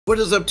What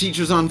is up,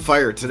 teachers on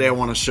fire? Today I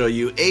want to show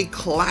you a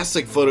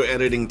classic photo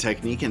editing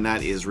technique, and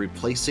that is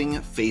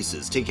replacing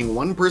faces. Taking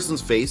one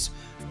person's face,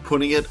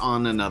 putting it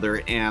on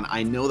another, and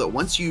I know that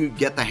once you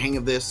get the hang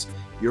of this,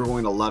 you're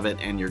going to love it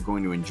and you're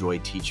going to enjoy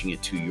teaching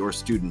it to your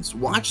students.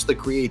 Watch the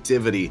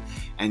creativity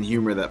and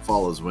humor that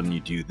follows when you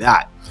do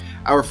that.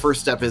 Our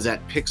first step is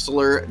at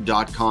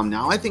Pixlr.com.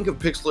 Now, I think of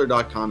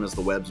Pixlr.com as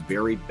the web's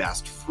very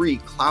best free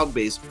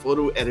cloud-based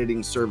photo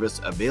editing service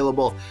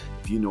available.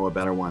 If you know a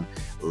better one,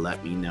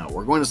 let me know.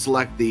 We're going to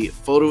select the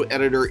photo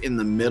editor in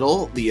the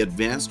middle, the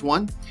advanced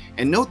one,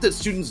 and note that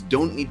students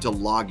don't need to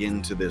log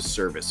into this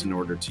service in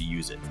order to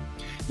use it.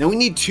 Now, we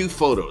need two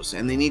photos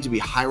and they need to be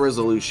high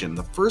resolution.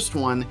 The first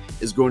one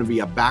is going to be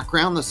a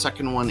background. The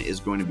second one is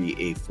going to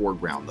be a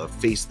foreground, the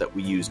face that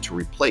we use to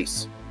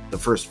replace the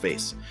first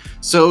face.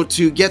 So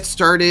to get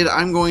started,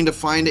 I'm going to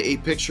find a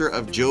picture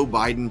of Joe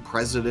Biden,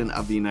 President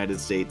of the United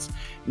States.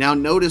 Now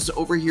notice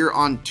over here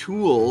on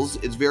Tools,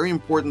 it's very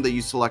important that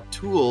you select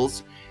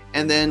Tools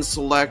and then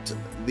select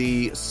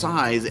the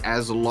size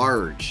as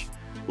large.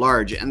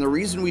 And the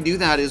reason we do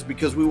that is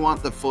because we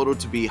want the photo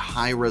to be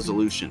high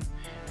resolution.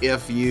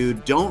 If you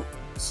don't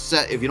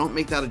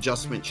make that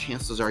adjustment,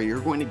 chances are you're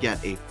going to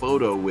get a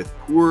photo with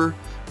poor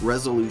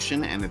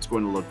resolution and it's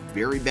going to look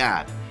very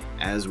bad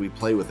as we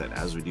play with it,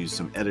 as we do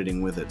some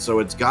editing with it. So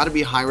it's got to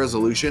be high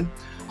resolution.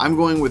 I'm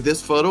going with this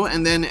photo,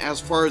 and then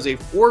as far as a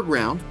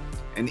foreground,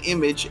 an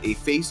image, a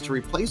face to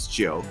replace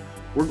Joe,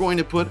 we're going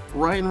to put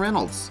Ryan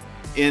Reynolds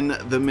in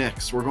the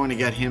mix. We're going to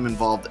get him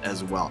involved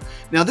as well.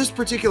 Now, this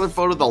particular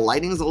photo, the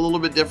lighting's a little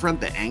bit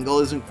different, the angle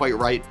isn't quite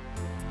right,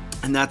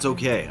 and that's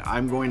okay.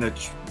 I'm going to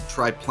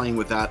try playing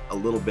with that a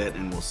little bit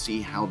and we'll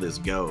see how this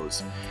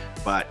goes.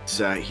 But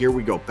here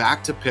we go,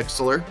 back to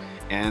Pixlr,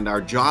 and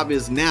our job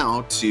is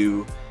now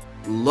to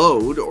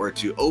load or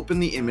to open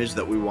the image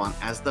that we want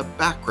as the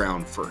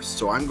background first.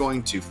 So I'm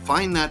going to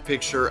find that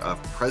picture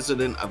of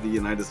President of the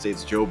United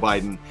States, Joe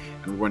Biden,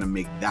 and we're going to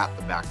make that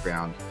the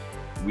background.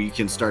 We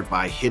can start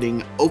by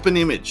hitting open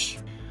image.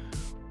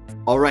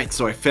 All right,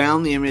 so I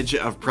found the image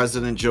of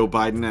President Joe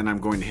Biden and I'm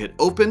going to hit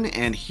open,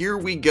 and here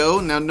we go.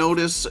 Now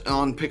notice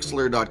on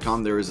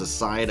Pixlr.com there is a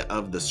side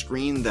of the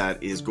screen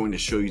that is going to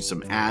show you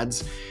some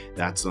ads.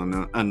 That's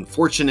an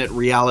unfortunate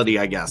reality,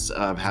 I guess,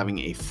 of having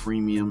a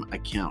freemium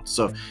account.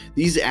 So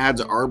these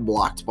ads are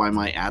blocked by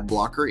my ad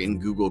blocker in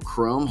Google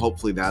Chrome.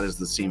 Hopefully that is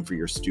the same for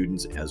your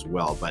students as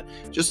well, but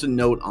just a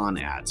note on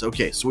ads.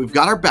 Okay, so we've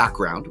got our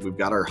background, we've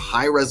got our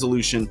high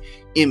resolution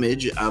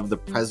image of the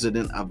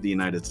President of the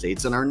United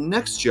States, and our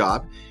next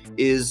job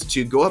is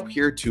to go up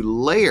here to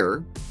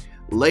layer,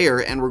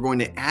 and we're going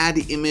to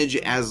add image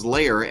as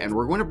layer, and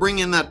we're going to bring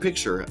in that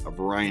picture of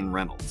Ryan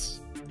Reynolds.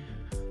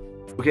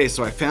 Okay,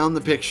 so I found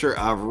the picture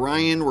of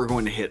Ryan. We're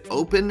going to hit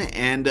open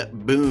and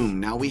boom,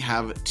 now we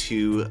have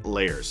two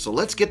layers. So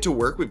let's get to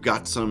work. We've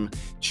got some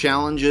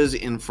challenges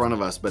in front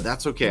of us, but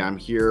that's okay, I'm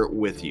here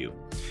with you.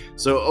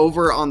 So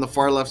over on the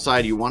far left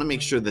side, you want to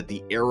make sure that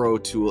the arrow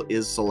tool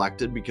is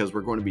selected because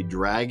we're going to be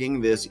dragging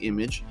this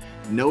image.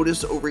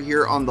 Notice over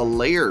here on the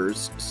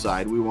layers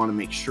side, we want to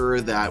make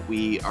sure that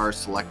we are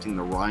selecting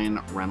the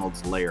Ryan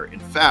Reynolds layer. In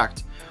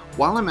fact,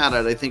 while I'm at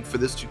it, I think for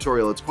this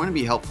tutorial, it's going to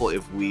be helpful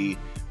if we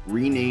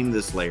rename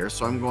this layer.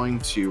 So I'm going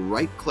to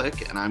right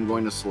click and I'm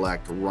going to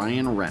select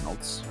Ryan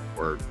Reynolds,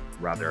 or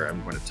rather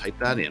I'm going to type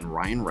that in,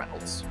 Ryan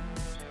Reynolds,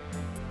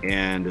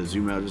 and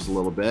zoom out just a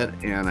little bit,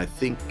 and I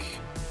think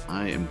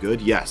I am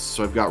good. Yes,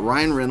 so I've got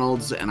Ryan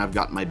Reynolds and I've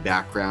got my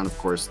background. Of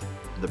course,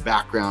 the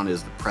background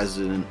is the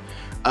President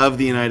of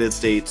the United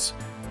States,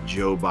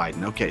 Joe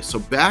Biden. Okay, so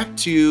back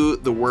to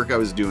the work I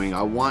was doing.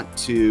 I want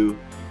to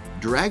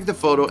drag the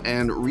photo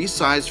and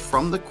resize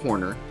from the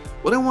corner.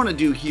 What I want to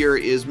do here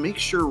is make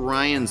sure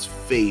Ryan's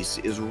face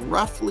is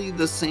roughly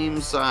the same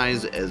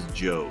size as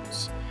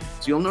Joe's.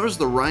 So you'll notice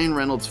the Ryan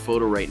Reynolds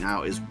photo right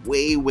now is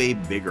way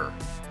bigger,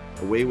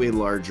 way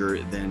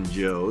larger than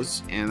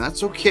Joe's, and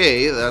that's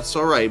okay, that's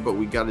all right, but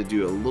we got to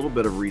do a little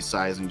bit of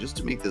resizing just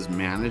to make this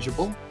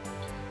manageable.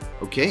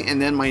 Okay, and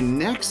then my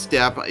next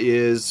step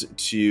is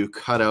to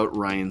cut out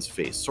Ryan's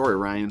face. Sorry,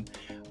 Ryan,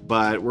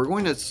 but we're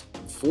going to,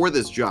 for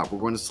this job, we're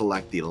going to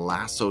select the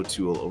lasso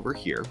tool over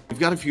here. You've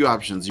got a few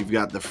options. You've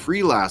got the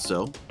free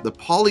lasso, the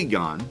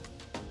polygon,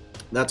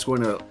 that's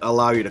going to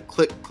allow you to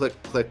click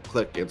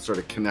and sort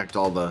of connect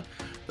all the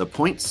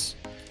points.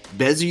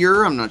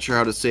 Bezier, I'm not sure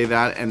how to say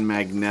that, and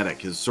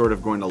magnetic is sort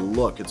of going to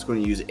look, it's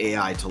going to use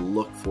AI to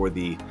look for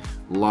the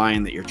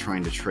line that you're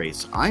trying to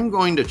trace. I'm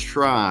going to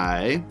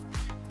try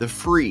the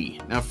free.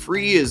 Now,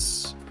 free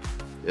is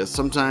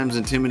sometimes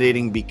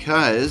intimidating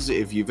because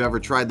if you've ever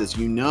tried this,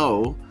 you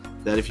know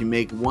that if you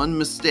make one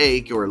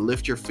mistake or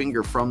lift your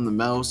finger from the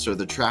mouse or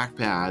the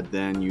trackpad,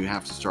 then you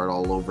have to start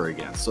all over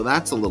again. So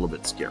that's a little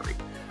bit scary.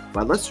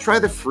 But let's try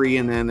the free,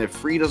 and then if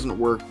free doesn't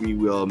work, we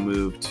will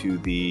move to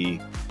the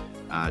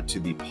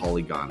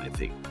polygon, I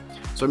think.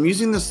 So I'm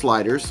using the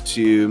sliders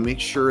to make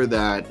sure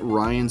that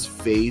Ryan's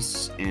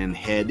face and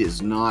head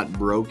is not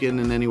broken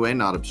in any way,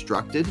 not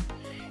obstructed.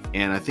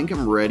 And I think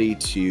I'm ready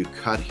to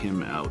cut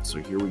him out. So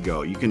here we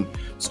go. You can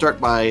start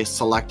by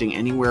selecting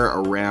anywhere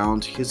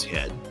around his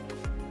head.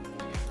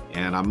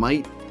 And I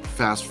might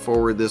fast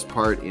forward this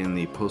part in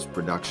the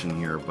post-production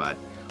here, but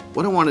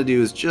what I want to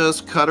do is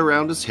just cut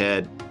around his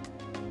head,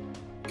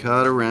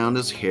 cut around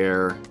his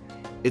hair.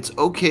 It's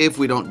okay if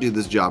we don't do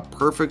this job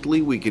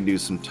perfectly. We can do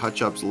some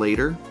touch-ups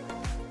later.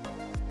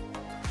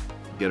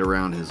 Get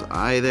around his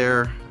eye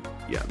there.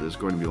 Yeah, there's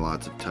going to be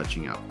lots of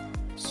touching up.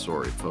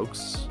 Sorry,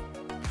 folks.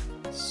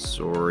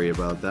 Sorry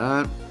about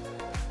that.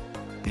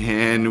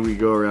 And we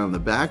go around the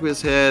back of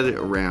his head,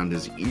 around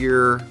his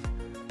ear,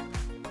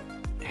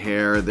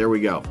 hair. There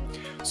we go.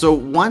 So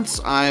once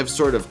I've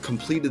sort of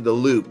completed the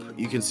loop,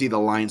 you can see the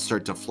lines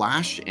start to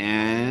flash,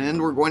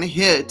 and we're going to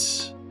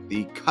hit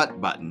the cut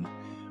button,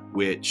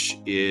 which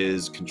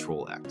is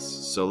Control X.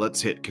 So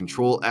let's hit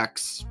Control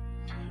X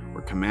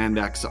or Command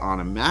X on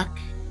a Mac.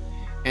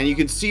 And you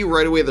can see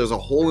right away there's a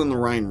hole in the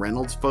Ryan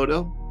Reynolds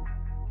photo.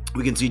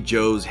 We can see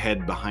Joe's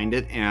head behind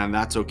it, and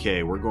that's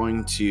okay. We're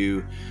going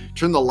to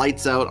turn the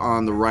lights out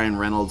on the Ryan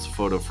Reynolds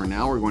photo for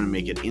now. We're going to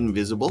make it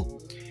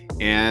invisible.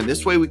 And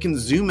this way we can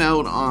zoom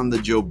out on the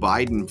Joe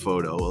Biden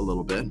photo a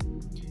little bit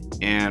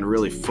and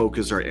really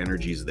focus our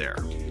energies there.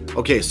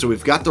 Okay, so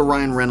we've got the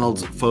Ryan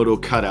Reynolds photo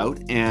cut out,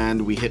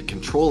 and we hit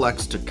Control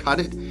X to cut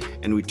it,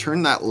 and we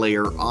turn that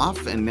layer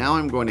off, and now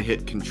I'm going to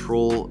hit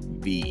Control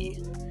V.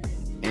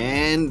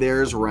 And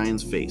there's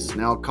Ryan's face.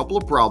 Now, a couple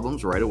of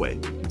problems right away.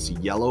 You can see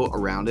yellow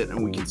around it,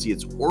 and we can see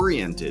it's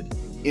oriented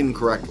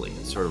incorrectly.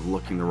 It's sort of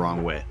looking the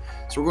wrong way.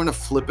 So we're going to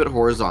flip it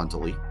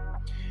horizontally.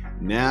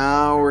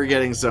 Now we're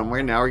getting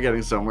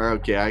somewhere.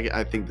 Okay,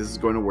 I think this is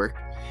going to work.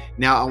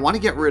 Now, I want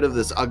to get rid of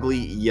this ugly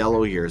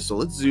yellow here. So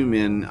let's zoom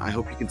in. I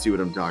hope you can see what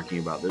I'm talking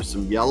about. There's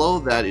some yellow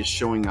that is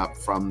showing up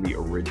from the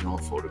original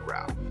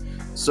photograph.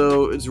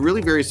 So it's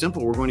really very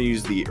simple. We're going to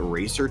use the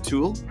eraser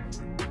tool,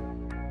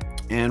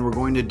 and we're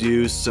going to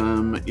do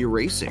some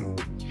erasing.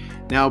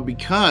 Now,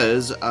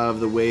 because of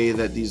the way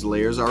that these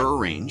layers are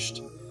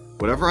arranged,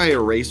 whatever I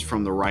erase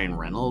from the Ryan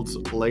Reynolds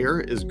layer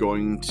is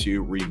going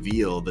to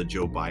reveal the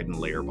Joe Biden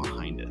layer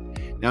behind it.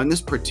 Now, in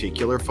this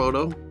particular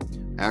photo,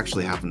 I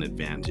actually have an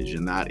advantage,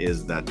 and that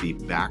is that the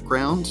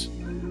background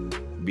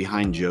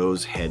behind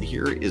Joe's head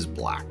here is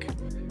black,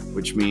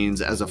 which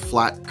means as a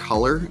flat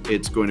color,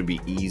 it's going to be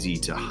easy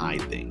to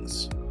hide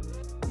things.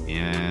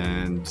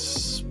 And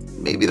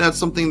maybe that's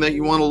something that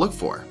you want to look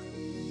for.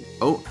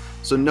 Oh,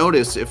 so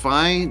notice if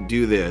I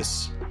do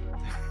this,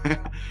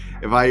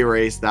 if I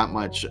erase that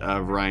much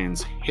of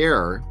Ryan's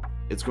hair,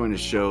 it's going to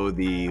show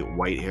the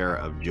white hair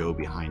of Joe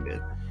behind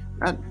it.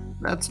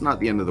 That's not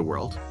the end of the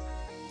world.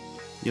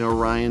 You know,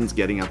 Ryan's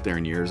getting up there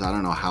in years. I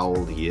don't know how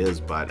old he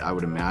is, but I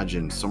would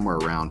imagine somewhere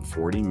around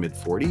 40,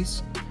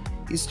 mid-40s.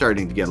 He's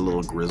starting to get a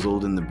little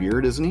grizzled in the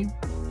beard, isn't he?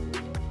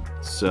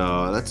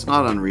 So that's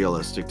not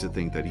unrealistic to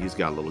think that he's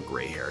got a little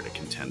gray hair to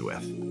contend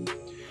with.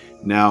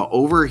 Now,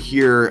 over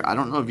here, I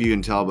don't know if you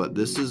can tell, but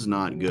this is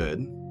not good.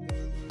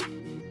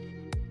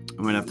 I'm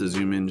going to have to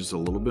zoom in just a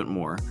little bit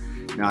more.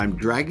 Now, I'm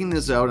dragging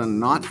this out and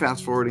not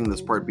fast forwarding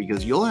this part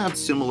because you'll have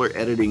similar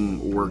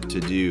editing work to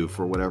do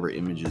for whatever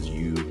images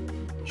you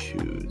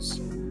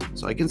choose.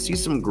 So I can see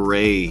some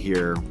gray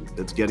here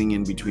that's getting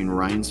in between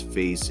Ryan's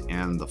face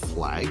and the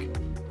flag.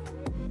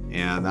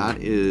 And that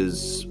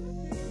is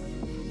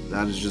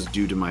just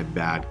due to my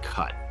bad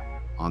cut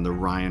on the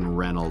Ryan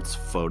Reynolds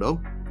photo.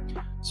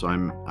 So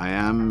I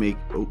am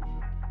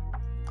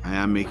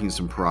making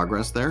some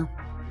progress there.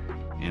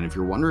 And if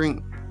you're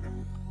wondering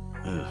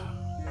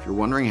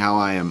how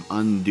I am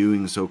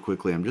undoing so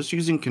quickly, I'm just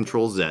using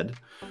Control Z,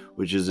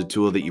 which is a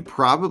tool that you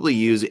probably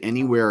use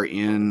anywhere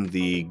in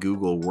the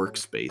Google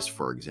Workspace,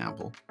 for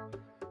example.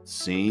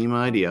 Same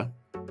idea,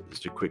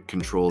 just a quick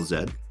Control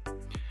Z.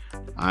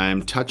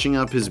 I'm touching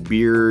up his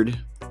beard.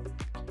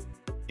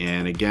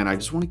 And again, I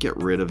just want to get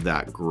rid of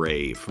that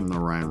gray from the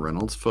Ryan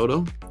Reynolds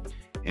photo.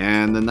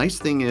 And the nice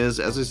thing is,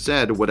 as I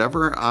said,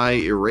 whatever I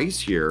erase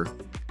here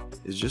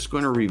is just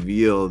going to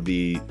reveal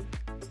the...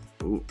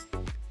 Ooh,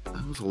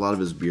 that was a lot of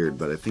his beard,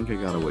 but I think I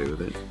got away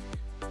with it.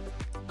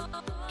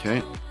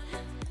 Okay.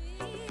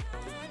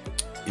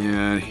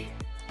 And...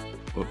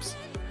 whoops.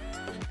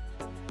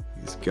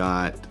 He's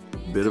got a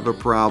bit of a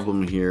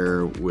problem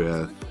here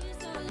with...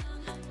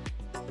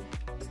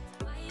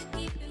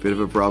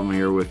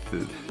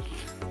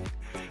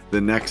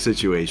 the neck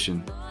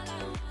situation.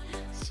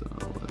 So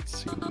let's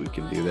see what we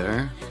can do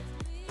there.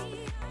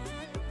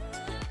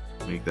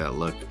 Make that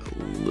look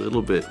a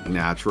little bit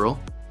natural.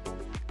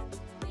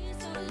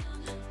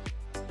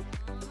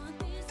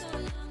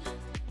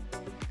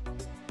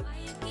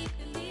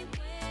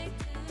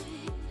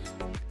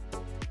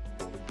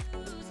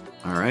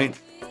 All right.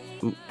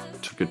 Ooh,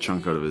 took a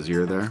chunk out of his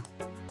ear there.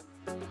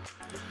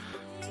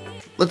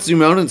 Let's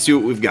zoom out and see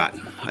what we've got.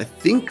 I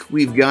think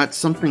we've got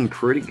something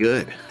pretty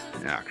good,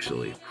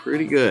 actually.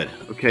 Pretty good.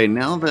 Okay,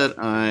 now that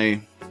I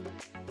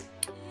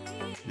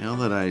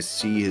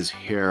see his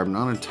hair, I'm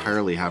not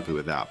entirely happy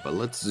with that, but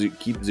let's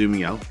keep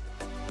zooming out.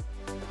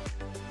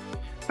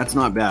 That's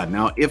not bad.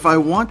 Now, if I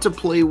want to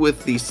play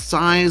with the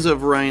size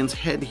of Ryan's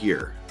head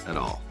here at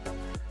all,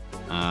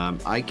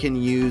 I can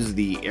use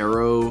the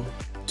arrow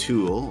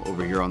tool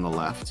over here on the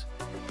left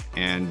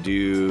and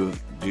do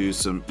do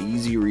some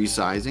easy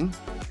resizing.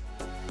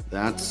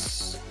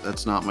 That's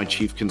not my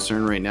chief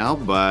concern right now,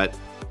 but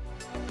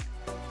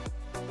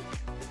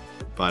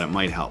it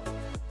might help.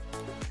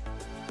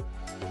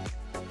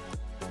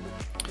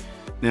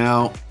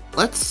 Now,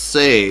 let's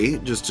say,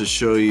 just to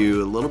show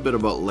you a little bit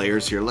about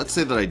layers here, let's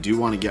say that I do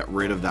want to get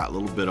rid of that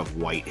little bit of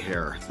white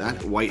hair.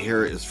 That white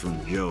hair is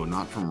from Joe,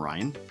 not from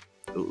Ryan.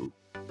 Ooh.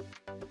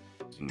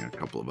 A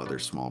couple of other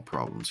small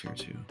problems here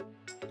too.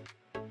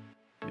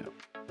 Yeah.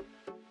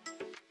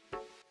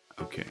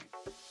 Okay.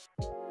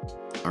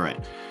 All right.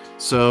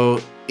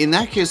 So in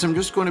that case, I'm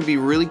just going to be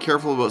really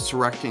careful about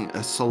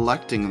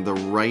selecting the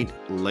right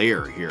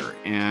layer here.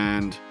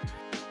 And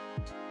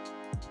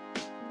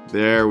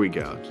there we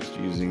go. Just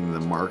using the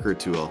marker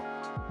tool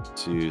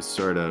to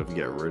sort of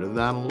get rid of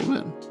that a little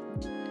bit.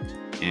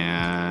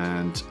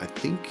 And I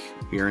think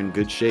we are in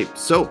good shape.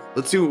 So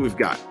let's see what we've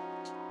got.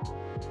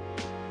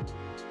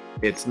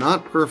 It's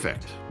not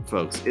perfect,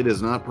 folks. It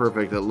is not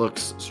perfect. It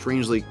looks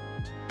strangely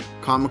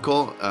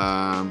comical.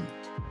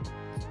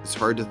 It's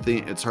hard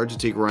to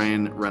take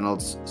Ryan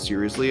Reynolds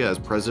seriously as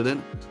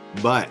president,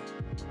 but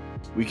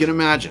we can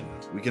imagine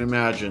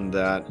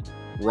that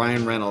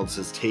Ryan Reynolds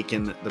has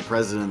taken the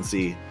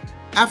presidency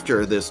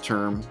after this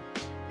term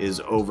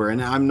is over.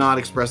 And I'm not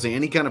expressing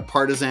any kind of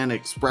partisan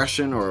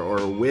expression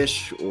or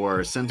wish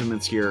or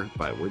sentiments here,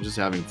 but we're just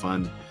having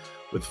fun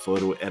with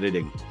photo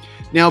editing.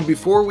 Now,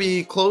 before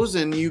we close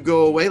and you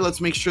go away,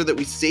 let's make sure that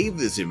we save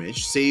this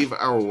image, save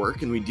our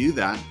work, and we do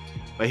that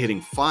by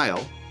hitting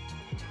File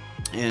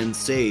and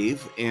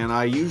Save. And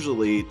I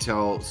usually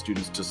tell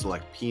students to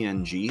select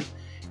PNG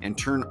and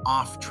turn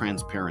off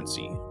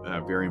transparency.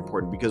 Very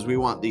important, because we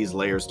want these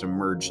layers to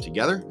merge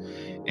together.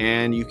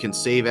 And you can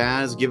save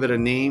as, give it a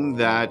name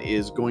that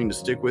is going to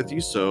stick with you.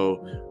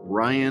 So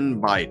Ryan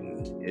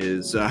Biden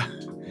is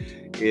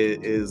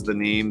the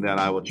name that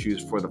I will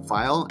choose for the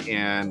file.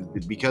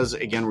 And because,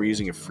 again, we're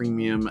using a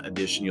freemium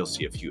edition, you'll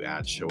see a few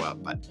ads show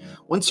up. But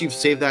once you've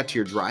saved that to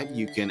your drive,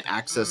 you can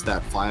access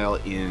that file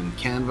in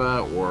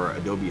Canva or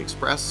Adobe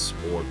Express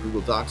or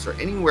Google Docs or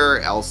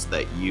anywhere else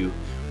that you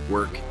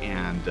work,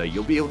 and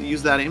you'll be able to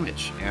use that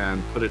image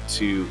and put it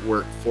to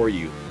work for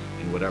you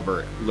in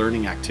whatever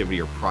learning activity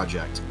or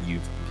project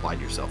you've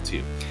applied yourself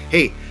to.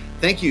 Hey,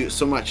 thank you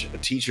so much,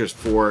 teachers,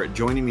 for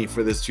joining me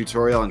for this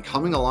tutorial and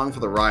coming along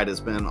for the ride. Has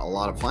been a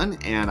lot of fun,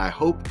 and I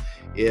hope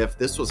if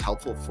this was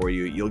helpful for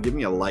you, you'll give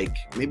me a like,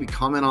 maybe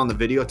comment on the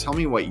video, tell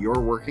me what you're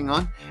working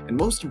on, and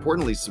most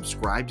importantly,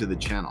 subscribe to the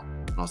channel.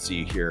 And I'll see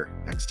you here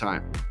next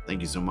time.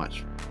 Thank you so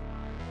much.